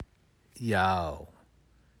Yo,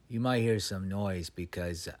 you might hear some noise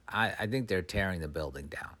because I think they're tearing the building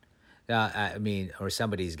down. I mean, or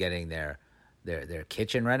somebody's getting their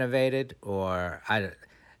kitchen renovated, or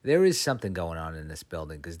there is something going on in this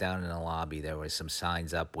building because down in the lobby there was some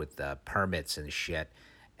signs up with permits and shit,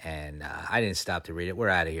 and I didn't stop to read it. We're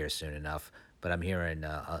out of here soon enough, but I'm hearing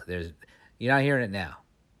there's you're not hearing it now,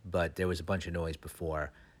 but there was a bunch of noise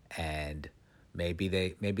before, and maybe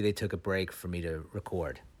they took a break for me to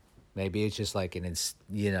record. Maybe it's just like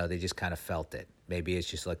they just kind of felt it. Maybe it's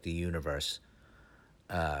just like the universe,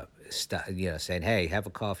 saying, "Hey, have a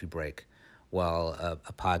coffee break," while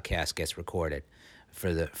a podcast gets recorded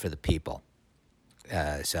for the people.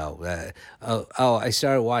 I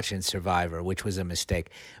started watching Survivor, which was a mistake.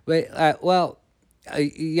 But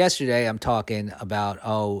yesterday I'm talking about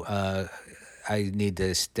I need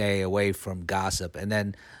to stay away from gossip, and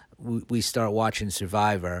then we start watching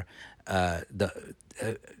Survivor. The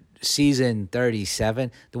season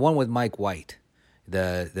 37, the one with Mike White,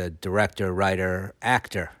 the director, writer,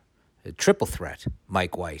 actor, triple threat,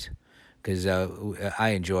 Mike White, because I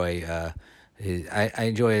enjoy I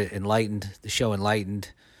enjoy Enlightened, the show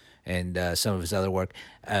Enlightened, and some of his other work.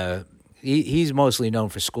 He's mostly known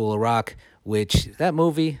for School of Rock, which that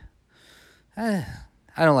movie I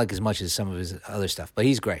don't like as much as some of his other stuff, but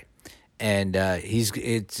he's great. And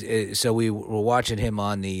so we were watching him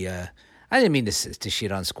on the. I didn't mean to shit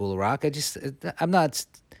on School of Rock. I'm not.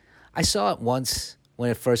 I saw it once when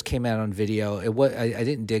it first came out on video. I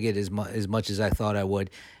didn't dig it as much as I thought I would,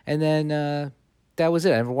 and then that was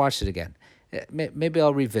it. I never watched it again. Maybe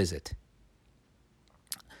I'll revisit.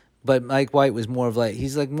 But Mike White was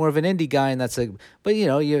he's like more of an indie guy, and that's like. But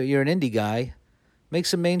you're an indie guy, make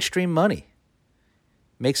some mainstream money.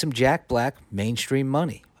 Make some Jack Black mainstream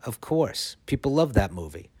money. Of course, people love that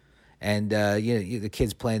movie. And the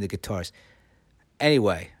kids playing the guitars.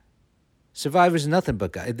 Anyway, Survivor's nothing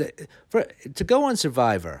but guy. To go on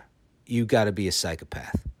Survivor, you got to be a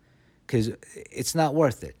psychopath because it's not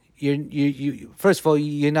worth it. You first of all,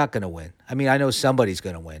 you're not going to win. I mean, I know somebody's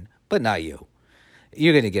going to win, but not you.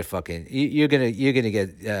 You're going to get fucking. You're going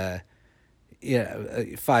to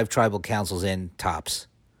get 5 tribal councils in tops,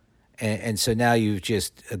 and so now you've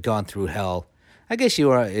just gone through hell. I guess you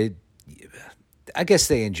are. I guess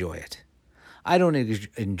they enjoy it. I don't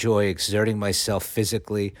enjoy exerting myself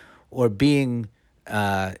physically or being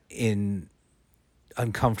in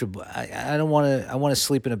uncomfortable. I don't want to. I want to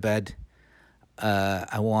sleep in a bed.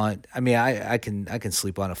 I can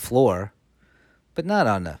sleep on a floor, but not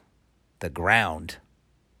on the ground.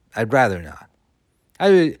 I'd rather not.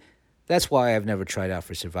 That's why I've never tried out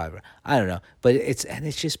for Survivor. I don't know, but it's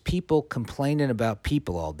just people complaining about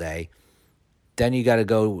people all day. Then you got to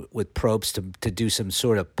go with Probst to do some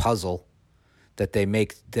sort of puzzle that they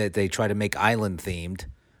try to make island themed,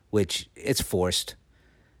 which it's forced.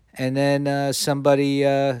 And then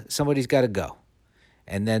somebody's got to go,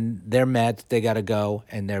 and then they're mad that they got to go,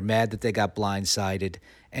 and they're mad that they got blindsided,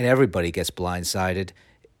 and everybody gets blindsided.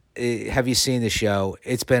 Have you seen the show?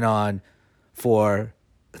 It's been on for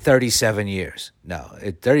 37 years. No,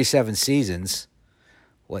 37 seasons.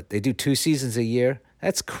 What, they do 2 seasons a year?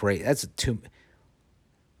 That's crazy. That's too.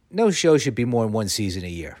 No show should be more than 1 season a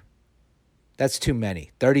year. That's too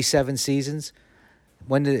many. 37 seasons.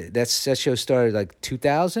 When did that show started? Like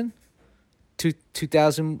 2000,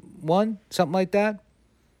 2001, something like that.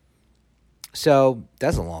 So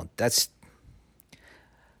that's a long.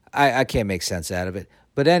 I can't make sense out of it.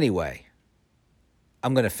 But anyway,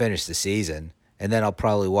 I'm gonna finish the season, and then I'll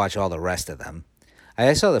probably watch all the rest of them.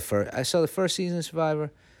 I saw the first season of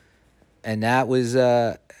Survivor, and that was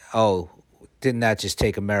didn't that just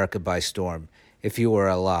take America by storm? If you were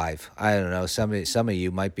alive, I don't know. Some of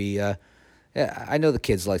you might be. I know the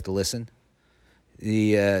kids like to listen.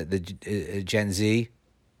 The Gen Z,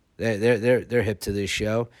 they're hip to this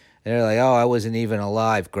show. They're like, oh, I wasn't even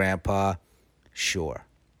alive, Grandpa. Sure,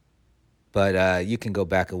 but you can go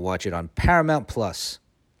back and watch it on Paramount Plus.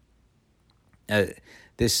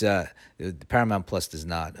 Paramount Plus does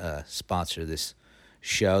not sponsor this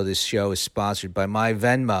show. This show is sponsored by my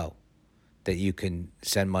Venmo that you can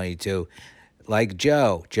send money to. Like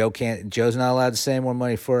Joe. Joe's not allowed to send more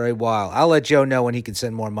money for a while. I'll let Joe know when he can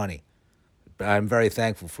send more money. But I'm very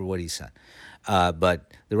thankful for what he sent.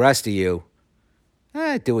 But the rest of you,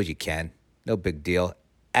 do what you can. No big deal.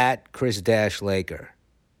 At Chris Laker.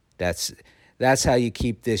 That's how you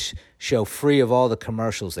keep this show free of all the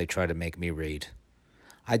commercials they try to make me read.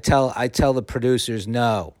 I tell the producers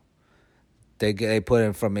no. They put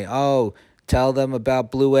in from me, oh, tell them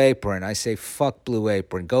about Blue Apron. I say, fuck Blue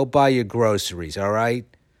Apron. Go buy your groceries, all right?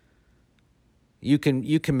 You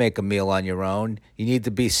can make a meal on your own. You need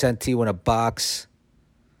to be sent to you in a box.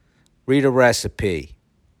 Read a recipe.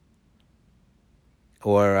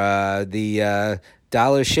 Or the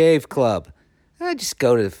Dollar Shave Club. Just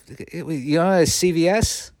go to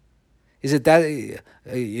CVS. Is it that?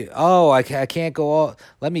 I can't go all.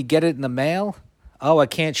 Let me get it in the mail. Oh, I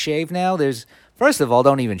can't shave now. First of all,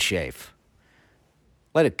 don't even shave.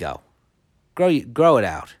 Let it go. Grow it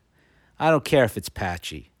out. I don't care if it's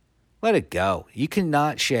patchy. Let it go. You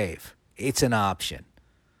cannot shave. It's an option.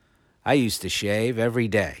 I used to shave every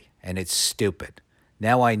day, and it's stupid.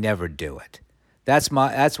 Now I never do it. That's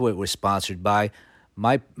what we're sponsored by.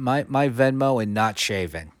 My Venmo and not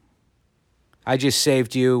shaving. I just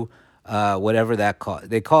saved you whatever that cost.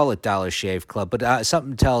 They call it Dollar Shave Club, but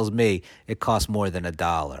something tells me it costs more than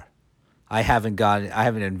 $1. I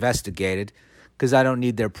haven't investigated because I don't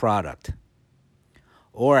need their product.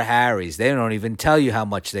 Or Harry's. They don't even tell you how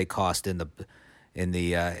much they cost in the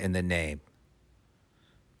name.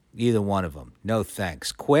 Either one of them. No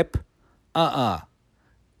thanks. Quip?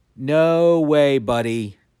 No way,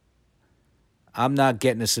 buddy. I'm not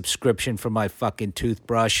getting a subscription for my fucking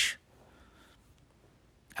toothbrush.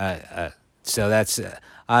 So that's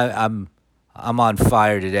I'm on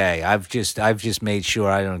fire today. I've just made sure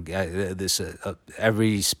I don't this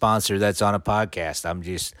every sponsor that's on a podcast. I'm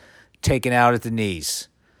just taken out at the knees.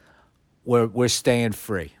 We're staying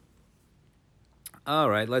free. All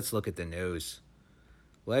right, let's look at the news.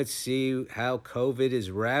 Let's see how COVID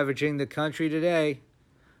is ravaging the country today.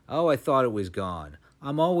 Oh, I thought it was gone.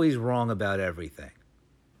 I'm always wrong about everything.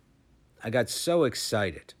 I got so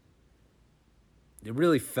excited. It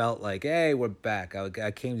really felt like, hey, we're back.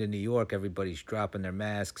 I came to New York. Everybody's dropping their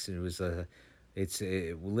masks. And it was it's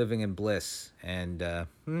living in bliss. And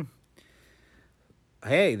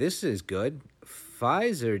hey, this is good.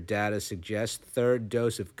 Pfizer data suggests third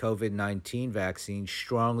dose of COVID-19 vaccine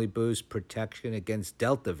strongly boosts protection against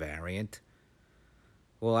Delta variant.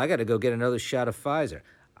 Well, I got to go get another shot of Pfizer.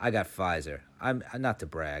 I got Pfizer. I'm not to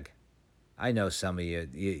brag. I know some of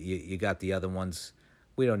you got the other ones.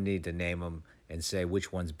 We don't need to name them and say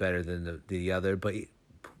which one's better than the other, but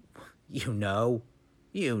you know.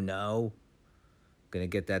 Gonna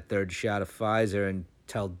get that third shot of Pfizer and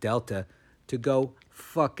tell Delta to go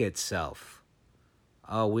fuck itself.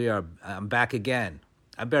 Oh, I'm back again.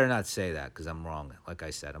 I better not say that because I'm wrong. Like I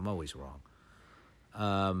said, I'm always wrong.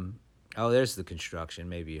 There's the construction.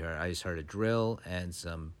 Maybe you heard. I just heard a drill and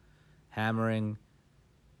some hammering.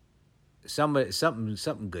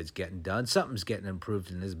 Something good's getting done. Something's getting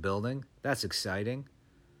improved in this building. That's exciting.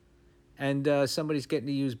 And somebody's getting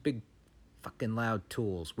to use big, fucking loud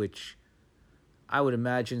tools, which I would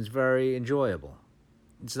imagine is very enjoyable.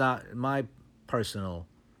 It's not my personal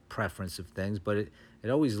preference of things, but it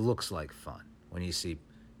always looks like fun when you see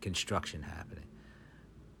construction happening.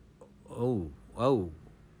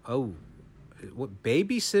 What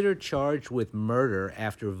babysitter charged with murder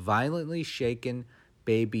after violently shaken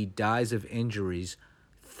baby dies of injuries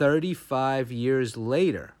 35 years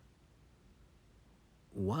later.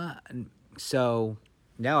 What? So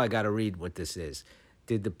now I got to read what this is.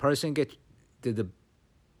 Did the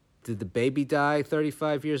baby die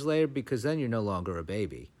 35 years later? Because then you're no longer a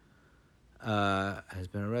baby. Has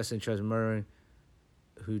been arrested and charged with murdering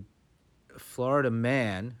a Florida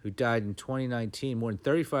man who died in 2019, more than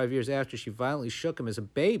 35 years after she violently shook him as a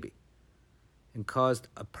baby and caused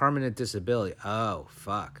a permanent disability. Oh,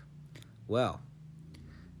 fuck. Well,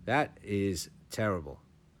 that is terrible.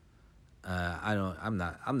 I'm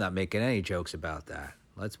not making any jokes about that.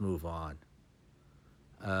 Let's move on.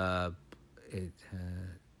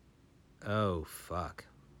 Oh, fuck.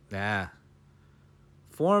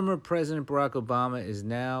 Former President Barack Obama is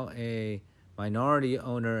now a minority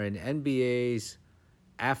owner in NBA's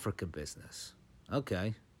Africa business.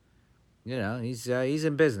 Okay. He's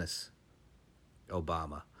in business.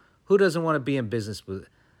 Obama. Who doesn't want to be in business with?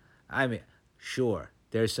 I mean, sure,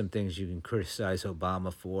 there's some things you can criticize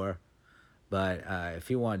Obama for, but if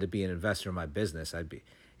he wanted to be an investor in my business,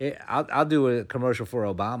 I'll do a commercial for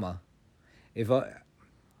Obama. If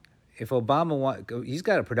Obama he's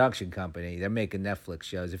got a production company. They're making Netflix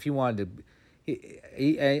shows. If he wanted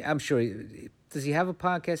to, I'm sure. Does he have a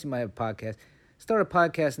podcast? He might have a podcast. Start a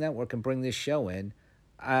podcast network and bring this show in.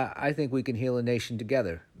 I think we can heal a nation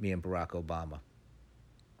together. Me and Barack Obama.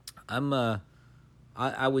 I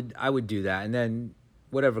would do that, and then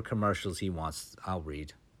whatever commercials he wants, I'll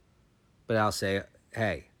read. But I'll say,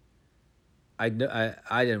 hey, I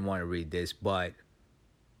didn't want to read this, but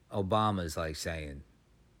Obama's like saying,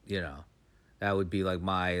 that would be like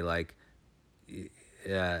my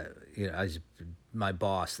as my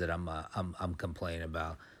boss that I'm complaining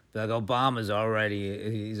about. Like Obama's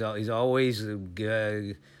already, he's always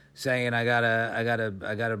saying I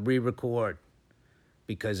gotta re-record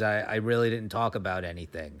because I really didn't talk about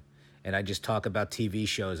anything, and I just talk about TV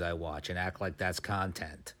shows I watch and act like that's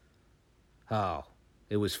content. Oh,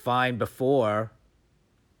 it was fine before.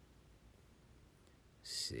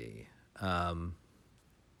 Let's see,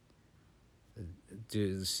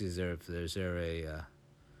 is there a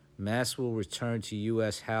mask will return to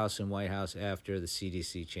U.S. House and White House after the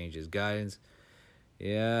CDC changes guidance.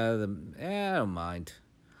 Yeah, I don't mind.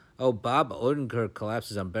 Oh, Bob Odenkirk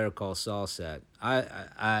collapses on Better Call Saul set.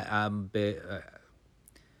 I'm bit.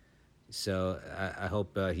 So I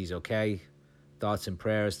hope he's okay. Thoughts and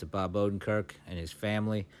prayers to Bob Odenkirk and his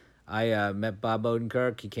family. I met Bob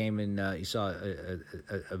Odenkirk. He came and he saw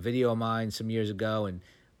a video of mine some years ago and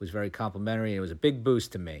was very complimentary. It was a big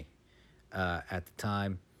boost to me at the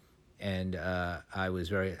time, and I was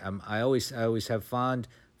very. I always have fond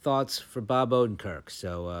thoughts for Bob Odenkirk.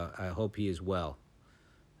 So I hope he is well.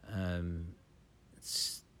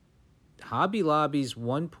 Hobby Lobby's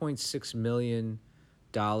 $1.6 million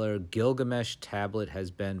Gilgamesh tablet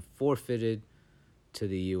has been forfeited to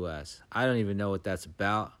the U.S. I don't even know what that's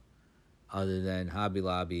about, other than Hobby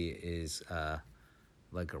Lobby is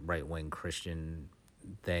like a right-wing Christian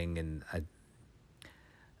thing, and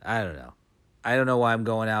I don't know. I don't know why I'm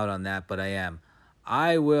going out on that, but I am.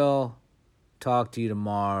 I will talk to you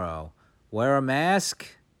tomorrow. Wear a mask,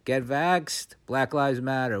 get vaxxed, Black Lives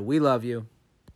Matter. We love you.